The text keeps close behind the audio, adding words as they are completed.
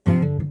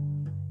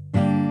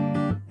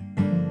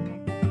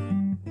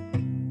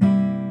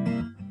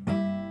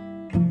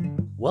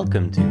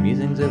Welcome to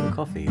Musings Over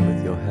Coffee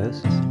with your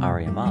hosts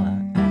Arya Mala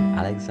and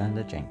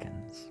Alexander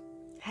Jenkins.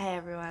 Hey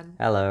everyone.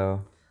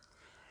 Hello.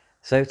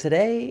 So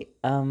today,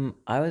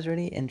 I was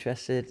really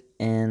interested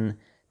in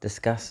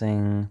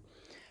discussing,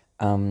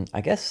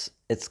 I guess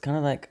it's kind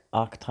of like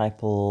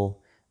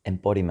archetypal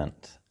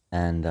embodiment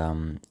and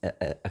a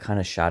kind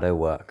of shadow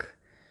work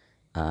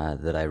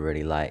that I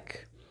really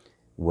like,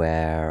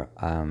 where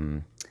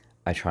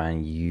I try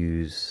and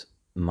use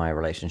my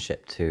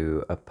relationship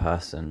to a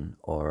person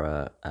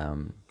or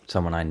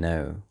someone I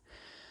know,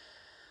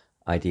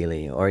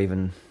 ideally, or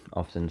even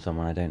often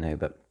someone I don't know.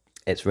 But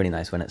it's really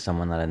nice when it's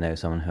someone that I know,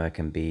 someone who I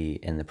can be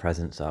in the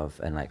presence of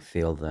and like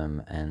feel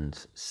them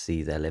and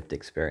see their lived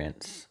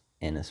experience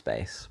in a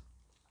space.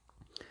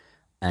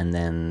 And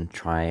then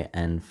try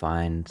and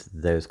find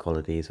those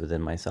qualities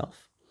within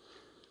myself.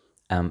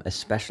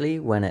 Especially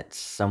when it's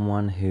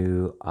someone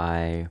who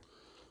I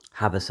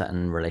have a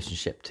certain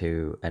relationship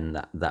to,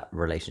 and that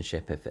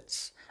relationship, if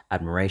it's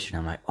admiration,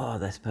 I'm like, oh,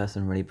 this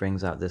person really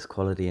brings out this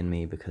quality in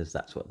me because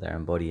that's what they're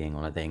embodying,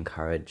 or like they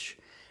encourage,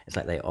 it's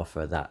like they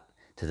offer that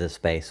to the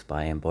space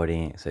by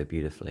embodying it so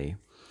beautifully.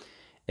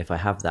 If I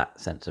have that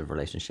sense of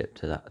relationship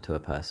to a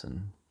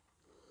person,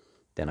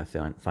 then I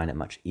find it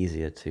much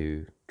easier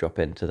to drop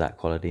into that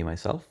quality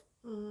myself,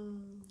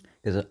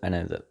 because I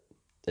know that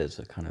there's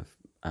a kind of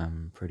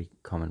pretty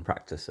common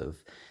practice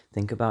of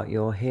think about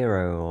your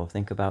hero or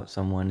think about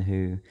someone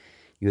who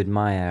you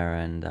admire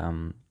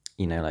and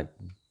like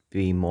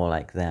be more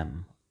like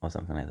them or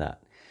something like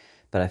that.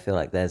 But I feel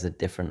like there's a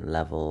different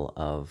level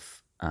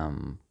of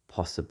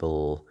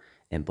possible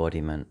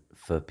embodiment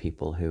for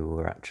people who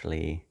were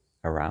actually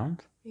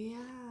around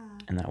Yeah.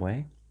 in that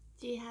way.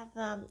 Do you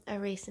have a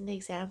recent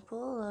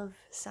example of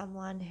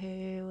someone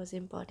who was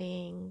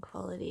embodying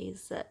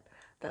qualities that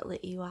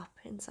lit you up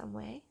in some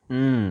way?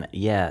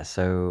 Yeah,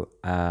 so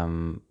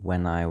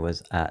when I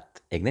was at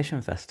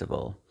Ignition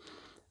Festival,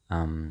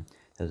 there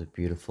was a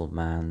beautiful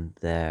man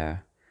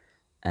there,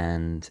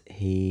 and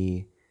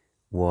he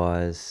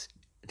was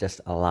just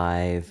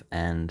alive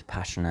and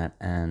passionate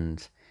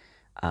and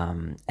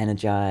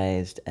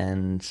energized,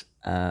 and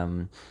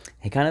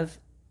he kind of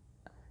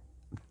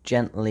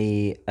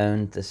gently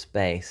owned the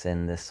space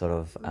in this sort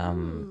of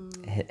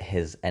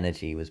his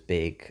energy was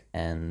big,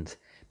 and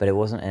but it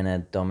wasn't in a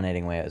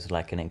dominating way, it was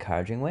like an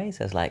encouraging way.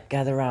 So it's like,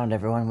 gather around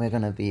everyone, we're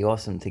gonna be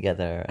awesome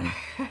together.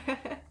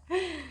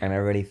 And I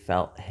really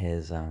felt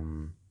his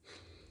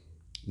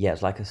yeah,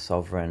 it's like a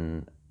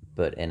sovereign,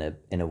 but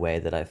in a way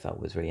that I felt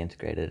was really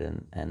integrated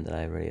and that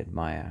I really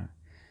admire.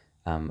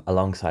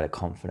 Alongside a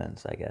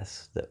confidence, I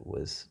guess, that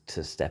was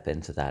to step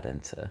into that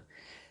and to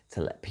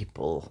let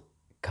people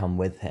come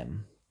with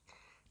him.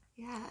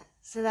 Yeah.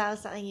 So that was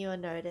something you were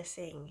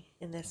noticing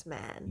in this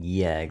man.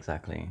 Yeah,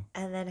 exactly.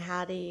 And then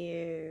how do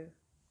you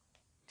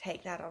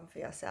take that on for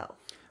yourself?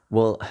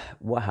 Well,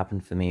 what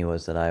happened for me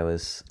was that I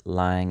was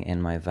lying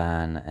in my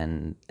van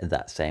and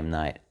that same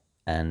night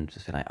and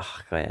just being like, oh,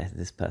 God,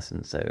 this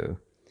person's so,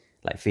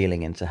 like,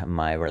 feeling into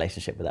my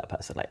relationship with that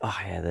person. Like, oh,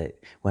 yeah,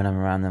 when I'm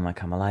around them, I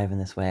come alive in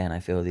this way and I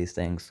feel these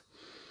things.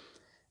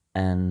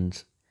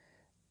 And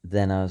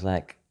then I was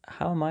like,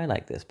 how am I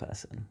like this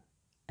person?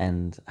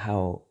 And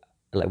how,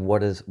 like,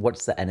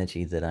 what's the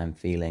energy that I'm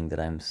feeling, that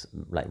I'm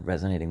like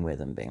resonating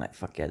with and being like,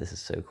 fuck yeah, this is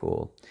so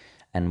cool.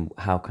 And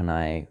how can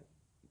I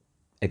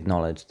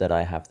acknowledge that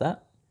I have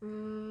that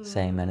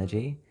same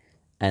energy?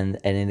 And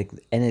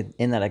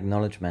in that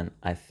acknowledgement,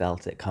 I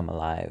felt it come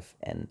alive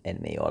in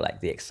me, or like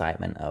the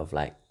excitement of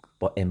like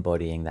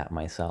embodying that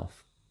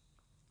myself.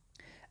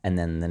 And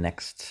then the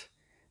next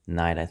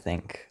night, I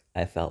think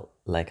I felt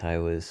like I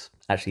was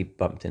actually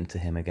bumped into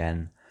him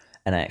again,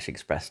 and I actually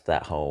expressed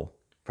that whole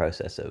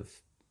process of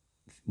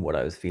what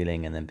I was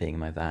feeling, and then being in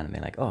my van and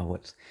being like, oh,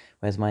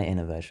 where's my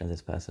inner version of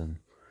this person?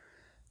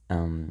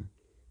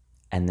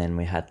 And then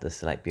we had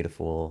this like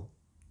beautiful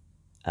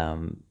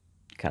kind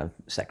of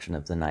section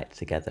of the night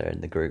together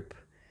in the group,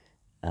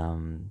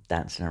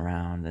 dancing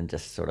around and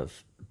just sort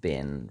of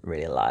being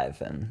really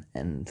alive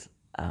and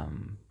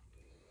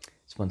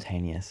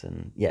spontaneous.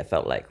 And yeah, it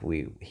felt like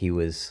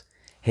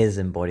his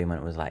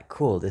embodiment was like,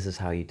 cool, this is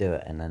how you do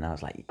it. And then I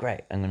was like,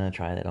 great, I'm gonna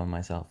try that on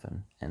myself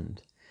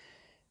and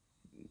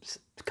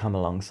come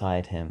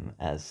alongside him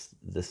as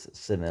this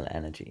similar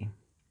energy.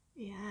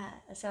 Yeah.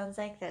 It sounds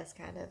like there's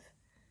kind of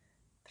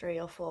 3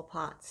 or 4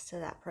 parts to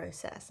that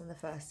process. And the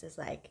first is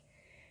like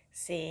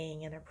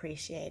seeing and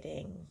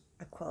appreciating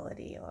a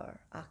quality or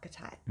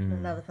archetype in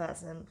another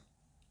person.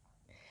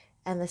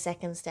 And the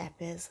second step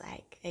is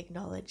like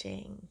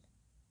acknowledging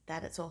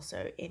that it's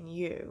also in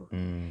you.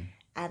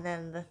 And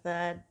then the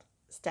third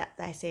step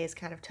that I see is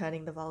kind of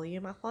turning the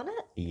volume up on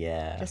it.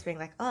 Yeah. Just being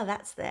like, oh,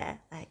 that's there.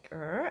 Like,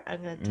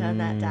 I'm going to turn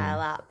that dial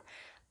up.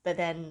 But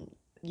then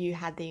you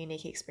had the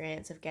unique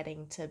experience of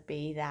getting to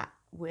be that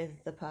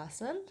with the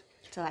person,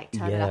 to like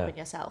turn it up in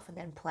yourself and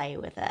then play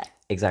with it.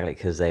 Exactly,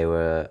 because they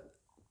were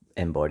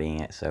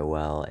embodying it so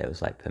well. It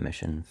was like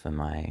permission for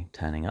my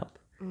turning up.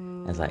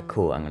 It's like,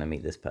 cool, I'm going to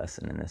meet this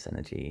person in this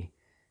energy,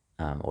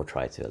 or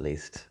try to, at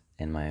least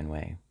in my own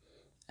way.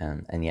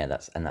 And yeah,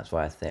 that's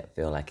why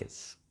feel like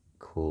it's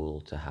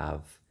cool to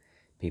have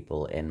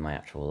people in my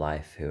actual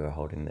life who are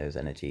holding those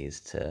energies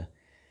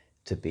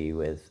to be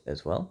with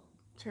as well.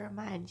 To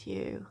remind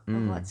you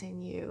of what's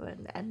in you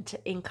and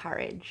to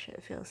encourage,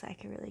 it feels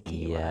like a really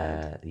key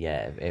word.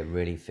 Yeah, it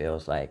really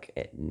feels like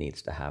it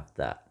needs to have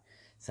that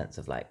sense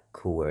of like,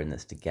 cool, we're in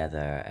this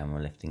together and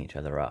we're lifting each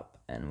other up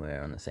and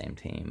we're on the same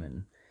team,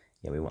 and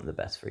yeah, we want the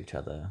best for each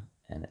other.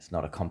 And it's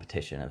not a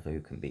competition of who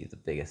can be the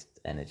biggest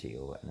energy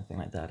or anything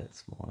like that.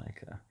 It's more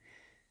like a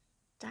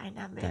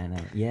Dynamic.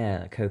 dynamic,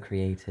 yeah,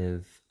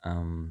 co-creative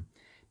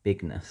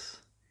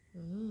bigness.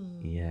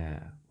 Yeah,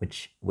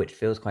 which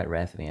feels quite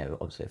rare for me.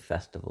 Obviously, a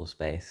festival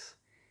space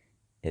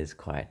is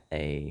quite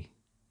a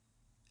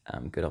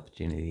good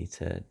opportunity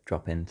to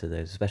drop into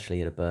those,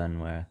 especially at a burn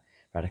where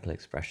radical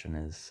expression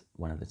is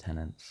one of the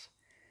tenets,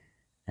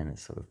 and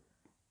it's sort of,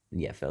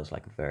 yeah, feels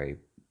like a very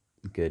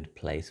good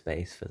play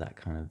space for that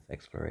kind of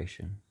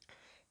exploration.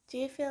 Do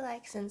you feel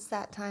like since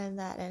that time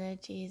that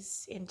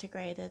energy's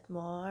integrated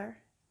more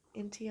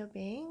into your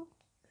being?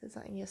 Is it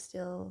something you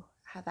still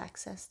have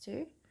access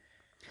to?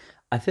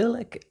 I feel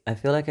like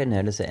I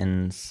notice it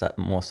in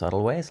more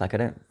subtle ways. Like I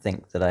don't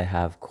think that I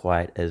have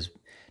quite as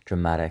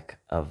dramatic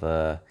of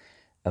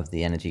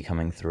the energy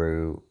coming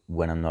through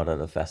when I'm not at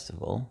a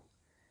festival.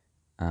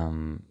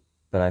 Um,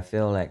 but I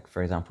feel like,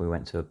 for example, we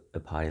went to a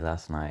party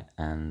last night,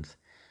 and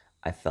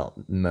I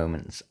felt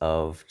moments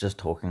of just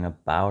talking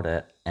about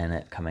it and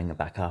it coming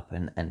back up,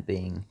 and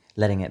being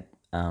letting it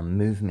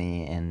move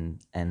me,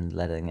 and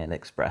letting it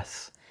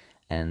express,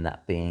 and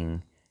that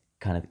being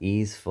kind of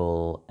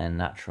easeful and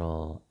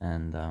natural.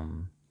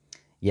 And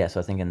yeah, so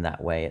I think in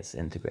that way it's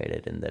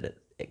integrated in that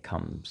it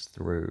comes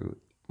through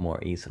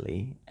more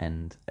easily,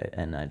 and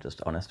I'm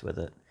just honest with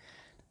it.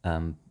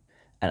 Um,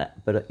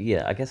 but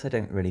yeah, I guess I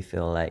don't really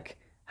feel like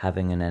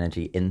having an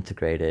energy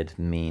integrated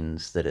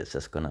means that it's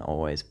just going to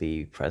always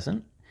be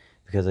present,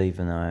 because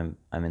even though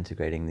I'm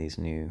integrating these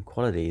new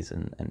qualities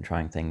and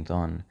trying things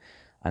on,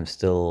 I'm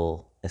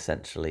still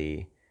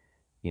essentially,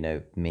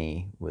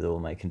 me with all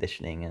my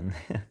conditioning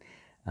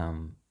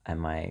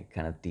and my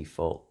kind of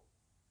default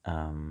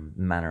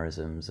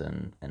mannerisms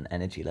and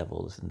energy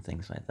levels and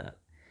things like that.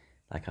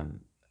 Like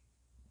I'm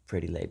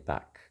pretty laid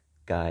back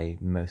guy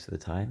most of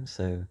the time.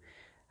 So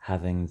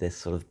having this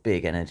sort of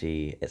big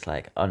energy, it's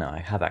like, oh no, I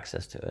have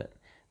access to it,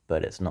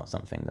 but it's not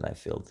something that I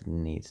feel the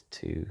need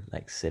to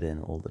like sit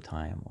in all the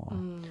time,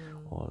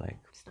 or like,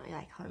 It's not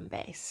like home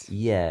base.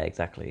 yeah,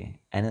 exactly.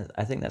 And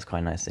I think that's quite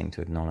a nice thing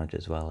to acknowledge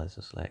as well. Is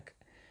just like,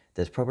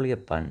 there's probably a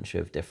bunch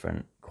of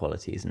different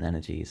qualities and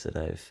energies that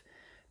I've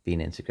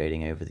been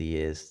integrating over the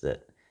years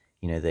that,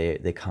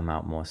 they come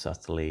out more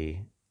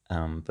subtly,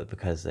 but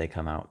because they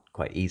come out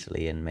quite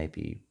easily and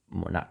maybe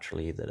more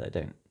naturally, that I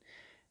don't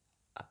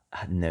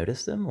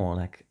notice them, or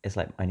like it's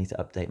like I need to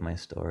update my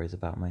stories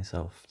about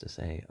myself to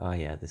say, oh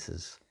yeah, this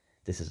is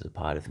a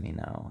part of me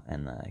now,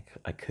 and like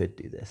I could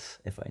do this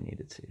if I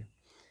needed to.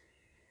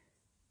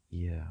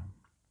 Yeah.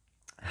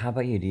 How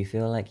about you? Do you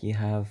feel like you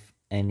have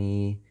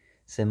any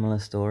similar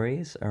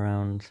stories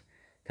around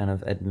kind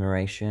of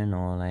admiration,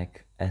 or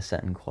like a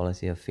certain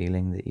quality of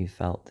feeling that you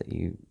felt that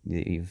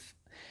you've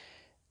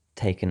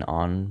taken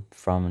on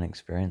from an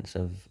experience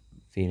of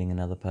feeling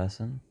another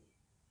person?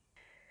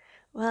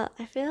 Well,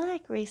 I feel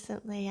like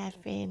recently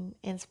I've been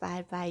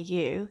inspired by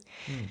you,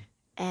 Hmm.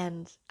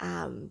 and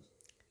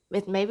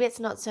with maybe it's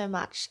not so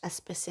much a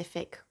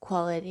specific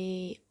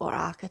quality or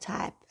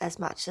archetype as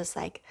much as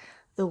like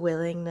the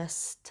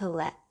willingness to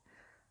let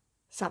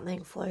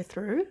something flow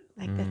through,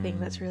 like the thing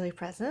that's Mm. really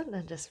present,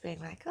 and just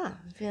being like, oh,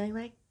 I'm feeling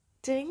like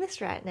doing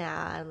this right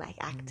now, and like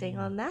acting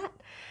Mm. on that.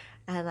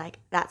 And like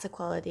that's a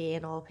quality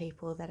in all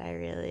people that I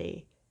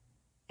really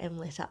am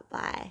lit up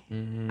by.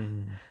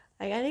 Mm.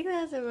 Like I think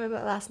there was a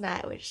moment last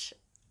night which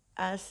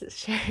I was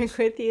sharing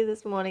with you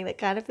this morning that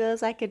kind of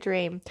feels like a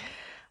dream.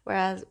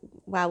 Whereas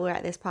while we were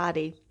at this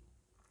party,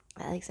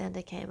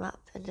 Alexander came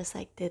up and just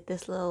like did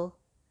this little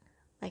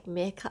like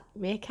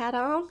meerkat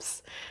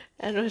arms,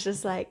 and it was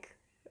just like,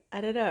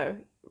 I don't know,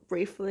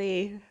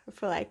 briefly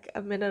for like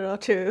a minute or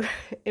two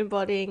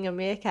embodying a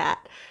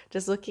meerkat,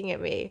 just looking at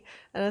me,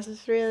 and it was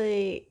just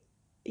really,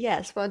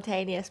 yeah,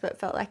 spontaneous, but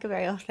felt like a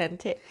very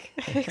authentic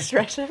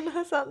expression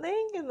or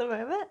something in the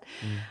moment.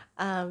 Mm.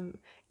 um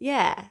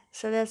yeah,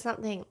 so there's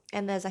something,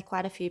 and there's like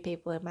quite a few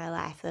people in my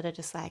life that are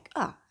just like,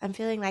 oh, I'm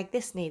feeling like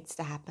this needs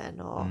to happen,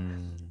 or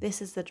Mm.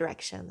 this is the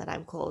direction that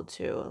I'm called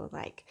to, or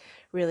like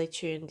really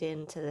tuned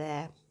into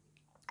their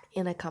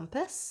inner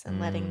compass and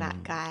letting that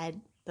Mm.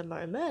 guide the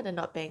moment, and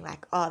not being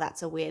like, oh,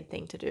 that's a weird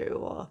thing to do,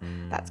 or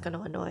that's Mm. going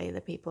to annoy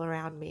the people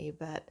around me,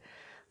 but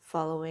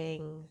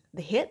following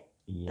the hit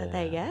that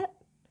they Yeah. get.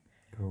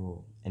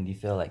 Cool. And do you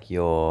feel like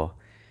you're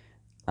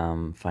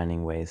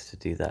finding ways to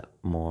do that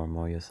more and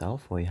more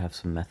yourself, or you have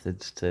some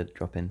methods to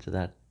drop into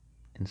that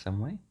in some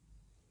way?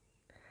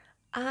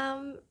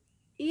 Um,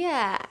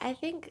 yeah, I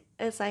think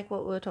it's like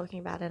what we were talking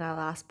about in our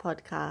last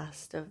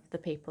podcast of the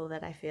people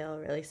that I feel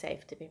really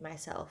safe to be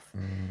myself.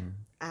 Mm.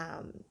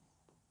 Um,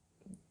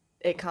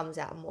 it comes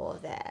out more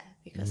there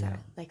because Yeah.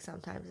 like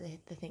sometimes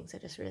the things are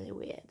just really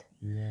weird.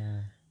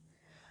 Yeah.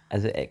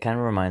 As it kind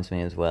of reminds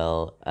me as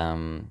well,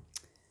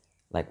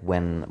 like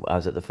when I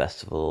was at the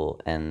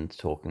festival and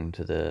talking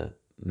to the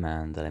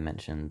man that I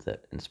mentioned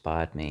that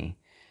inspired me,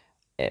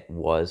 it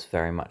was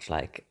very much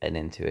like an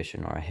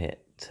intuition or a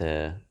hit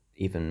to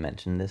even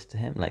mention this to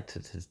him, like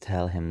to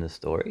tell him the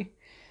story.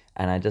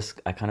 And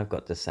I kind of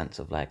got this sense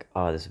of like,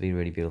 oh, this would be a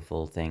really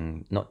beautiful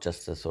thing, not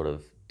just to sort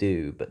of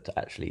do, but to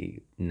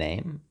actually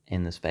name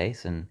in the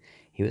space. And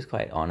he was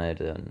quite honored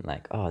and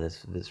like, oh,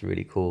 this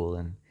really cool.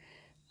 And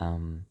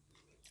um,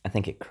 I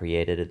think it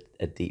created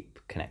a deep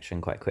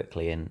connection quite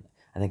quickly. And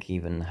I think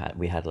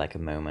we had like a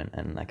moment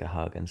and like a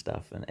hug and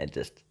stuff. And it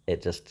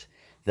just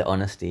the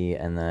honesty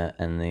and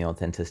the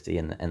authenticity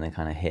and the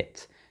kind of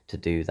hit to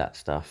do that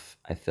stuff.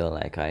 I feel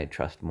like I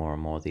trust more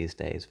and more these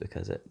days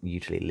because it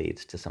usually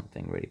leads to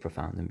something really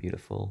profound and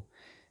beautiful,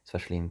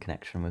 especially in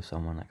connection with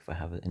someone. Like if I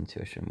have an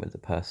intuition with the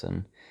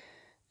person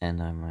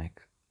and I'm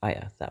like, oh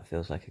yeah, that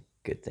feels like a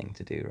good thing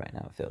to do right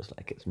now. It feels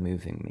like it's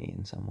moving me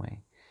in some way.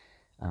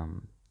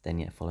 Then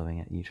yeah, following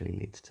it usually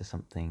leads to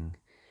something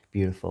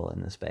beautiful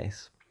in the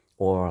space,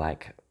 or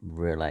like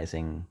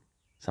realizing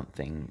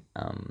something,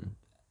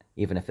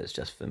 even if it's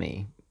just for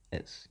me,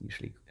 it's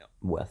usually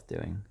worth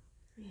doing.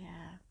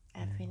 Yeah,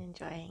 I've been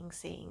enjoying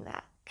seeing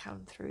that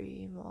come through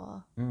you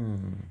more.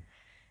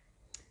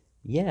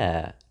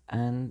 Yeah,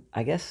 and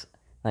I guess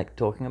like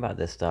talking about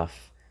this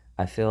stuff,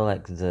 I feel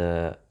like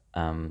the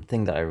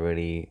thing that I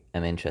really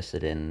am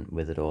interested in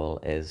with it all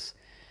is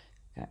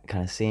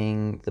kind of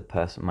seeing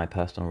my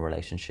personal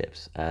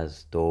relationships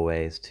as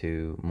doorways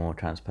to more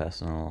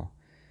transpersonal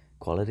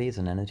qualities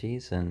and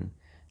energies, and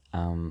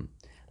um,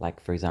 like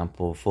for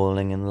example,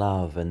 falling in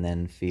love and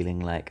then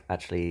feeling like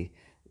actually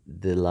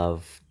the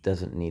love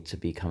doesn't need to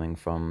be coming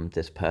from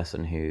this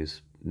person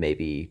who's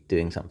maybe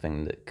doing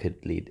something that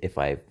could lead, if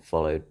I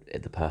followed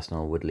it, the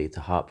personal would lead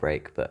to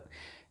heartbreak, but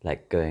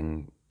like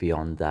going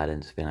beyond that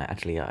and just being like,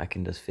 actually, I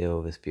can just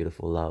feel this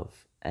beautiful love.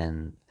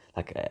 And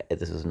like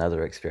this was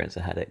another experience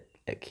I had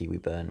at Kiwi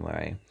Burn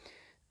where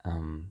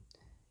um,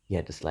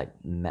 yeah, just like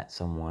met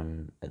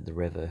someone at the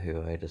river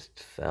who I just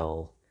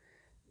felt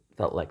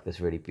like this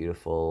really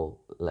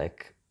beautiful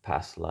like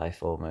past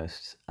life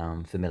almost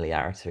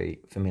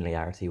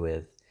familiarity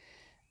with,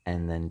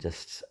 and then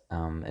just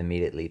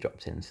immediately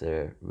dropped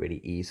into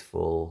really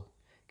easeful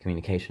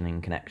communication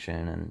and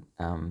connection,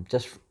 and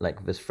just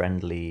like this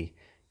friendly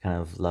kind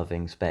of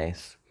loving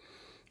space.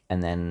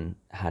 And then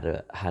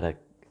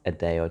a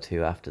day or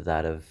two after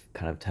that of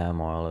kind of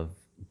turmoil of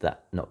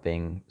that not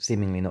being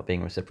seemingly not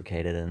being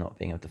reciprocated and not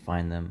being able to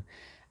find them,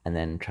 and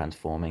then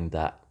transforming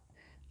that,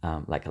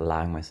 like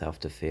allowing myself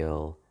to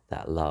feel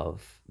that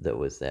love that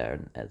was there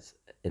as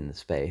in the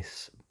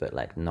space, but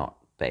like not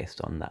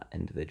based on that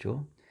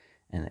individual,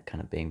 and it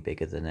kind of being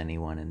bigger than any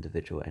one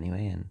individual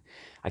anyway. And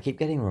I keep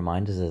getting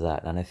reminders of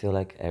that, and I feel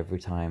like every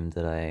time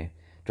that I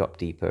drop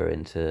deeper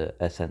into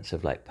a sense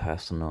of like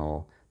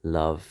personal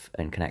love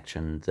and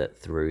connection, that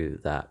through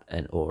that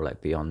and or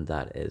like beyond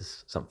that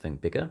is something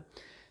bigger,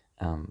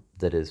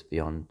 that is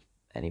beyond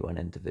any one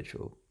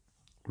individual.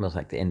 Almost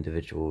like the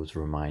individuals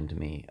remind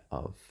me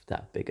of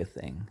that bigger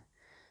thing.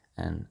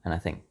 And I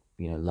think,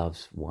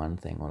 love's one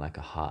thing, or like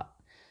a heart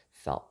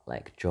felt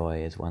like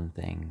joy is one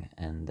thing,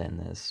 and then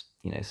there's,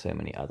 so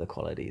many other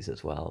qualities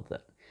as well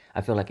that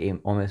I feel like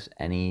almost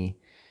any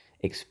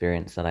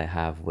experience that I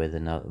have with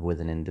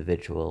an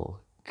individual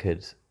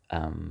could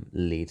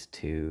lead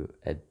to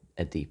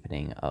a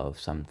deepening of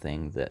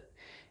something that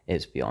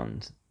is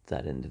beyond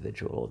that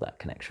individual or that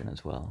connection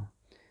as well.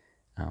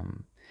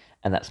 um,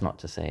 and that's not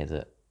to say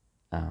that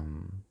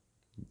um,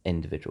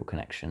 individual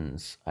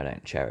connections I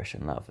don't cherish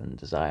and love and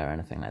desire or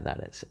anything like that.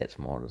 It's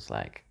more just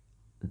like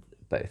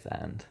both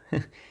and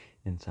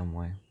in some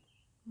way.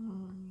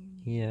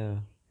 Yeah.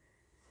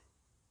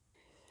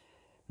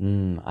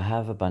 I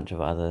have a bunch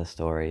of other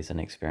stories and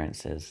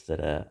experiences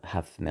that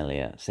have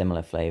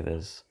similar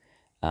flavors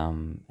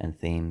and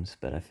themes,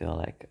 but I feel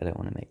like I don't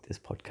want to make this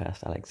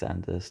podcast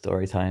Alexander's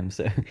story time.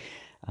 So,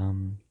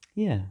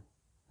 yeah.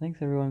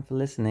 Thanks everyone for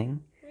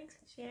listening. Thanks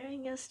for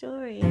sharing your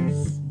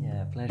stories.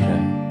 Yeah, pleasure.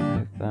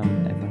 Hope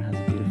everyone has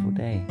a beautiful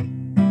day.